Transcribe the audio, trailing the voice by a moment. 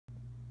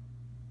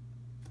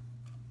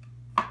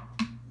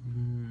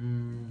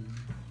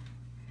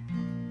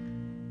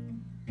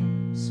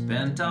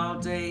Spent all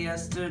day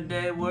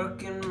yesterday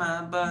working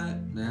my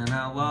butt. Then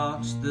I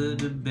watched the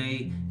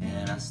debate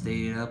and I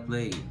stayed up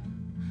late.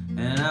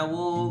 And I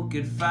woke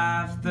at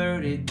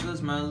 5:30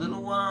 cause my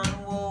little one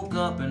woke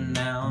up, and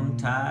now I'm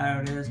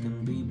tired as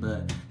can be,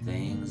 but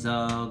things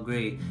are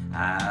great.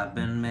 I've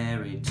been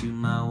married to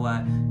my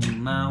wife, to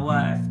my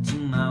wife, to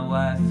my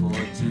wife for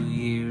 2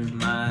 years.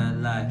 My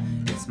life,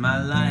 it's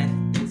my life,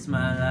 it's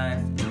my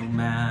life. No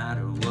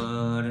matter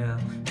what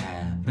else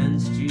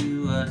happens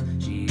to us,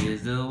 she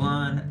is the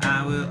one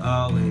I will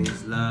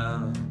always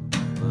love,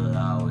 will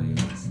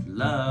always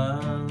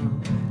love.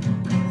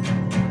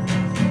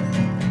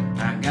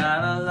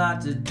 Got a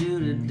lot to do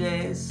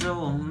today, so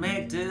I'll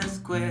make this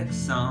quick.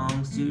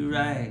 Songs to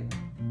write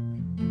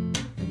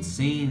and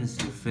scenes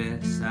to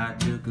fix. I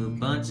took a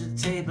bunch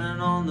of tape and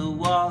on the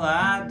wall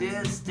I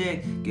did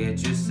stick.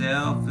 Get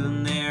yourself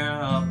in there,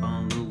 up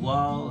on the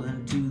wall,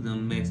 into the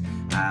mix.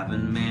 I've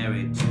been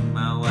married to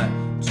my wife,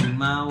 to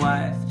my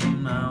wife, to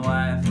my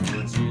wife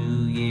for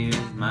 2 years.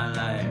 My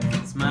life,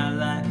 it's my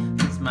life,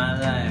 it's my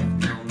life.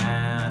 No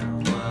matter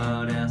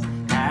what else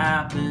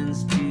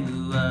happens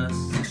to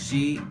us,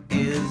 she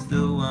is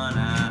the one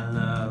I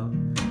love,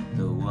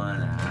 the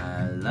one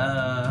I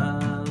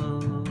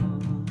love.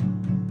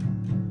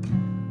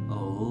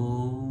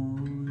 Oh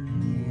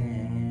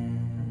yeah.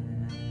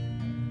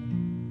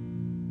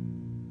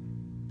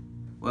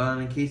 Well,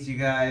 in case you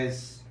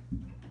guys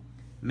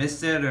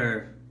missed it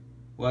or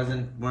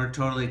weren't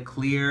totally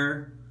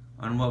clear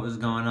on what was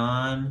going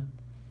on,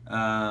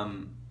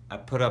 I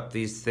put up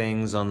these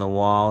things on the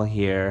wall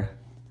here.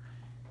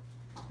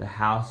 The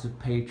House of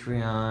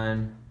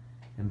Patreon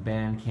and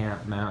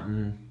Bandcamp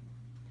Mountain.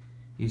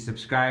 You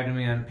subscribe to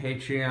me on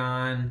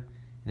Patreon,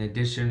 in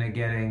addition to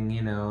getting,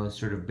 you know,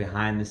 sort of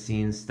behind the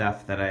scenes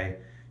stuff that I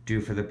do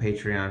for the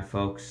Patreon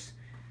folks.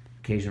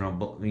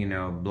 Occasional, you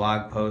know,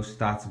 blog posts,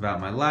 thoughts about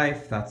my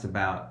life, thoughts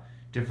about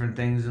different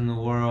things in the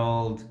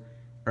world,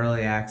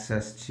 early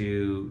access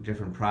to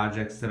different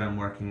projects that I'm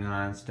working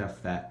on,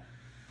 stuff that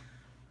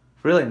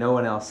really no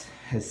one else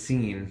has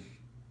seen.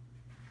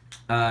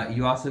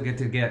 You also get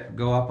to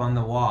go up on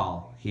the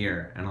wall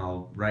here, and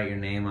I'll write your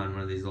name on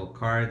one of these little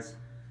cards.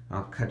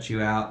 I'll cut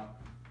you out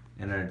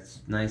in a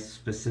nice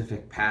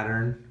specific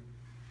pattern,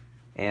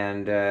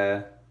 and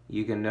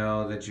you can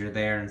know that you're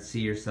there and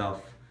see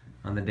yourself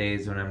on the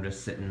days when I'm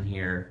just sitting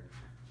here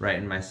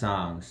writing my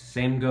songs.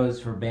 Same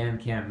goes for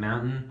Bandcamp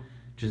Mountain,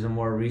 which is a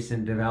more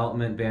recent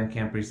development.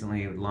 Bandcamp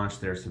recently launched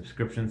their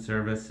subscription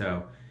service,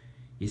 so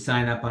you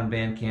sign up on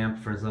Bandcamp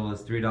for as little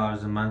as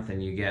 $3 a month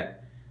and you get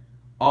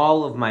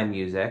all of my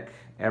music,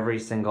 every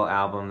single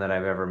album that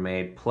I've ever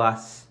made,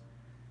 plus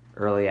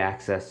early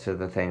access to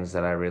the things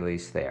that I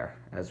release there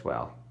as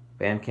well.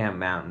 Bandcamp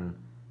Mountain,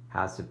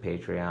 House of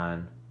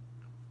Patreon,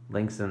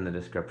 links in the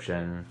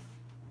description.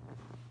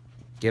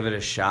 Give it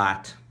a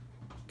shot,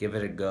 give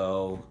it a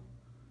go.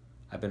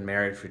 I've been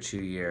married for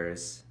 2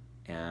 years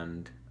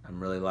and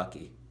I'm really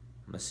lucky.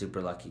 I'm a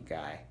super lucky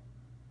guy.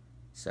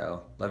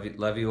 So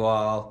love you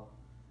all,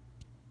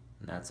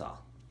 and that's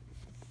all.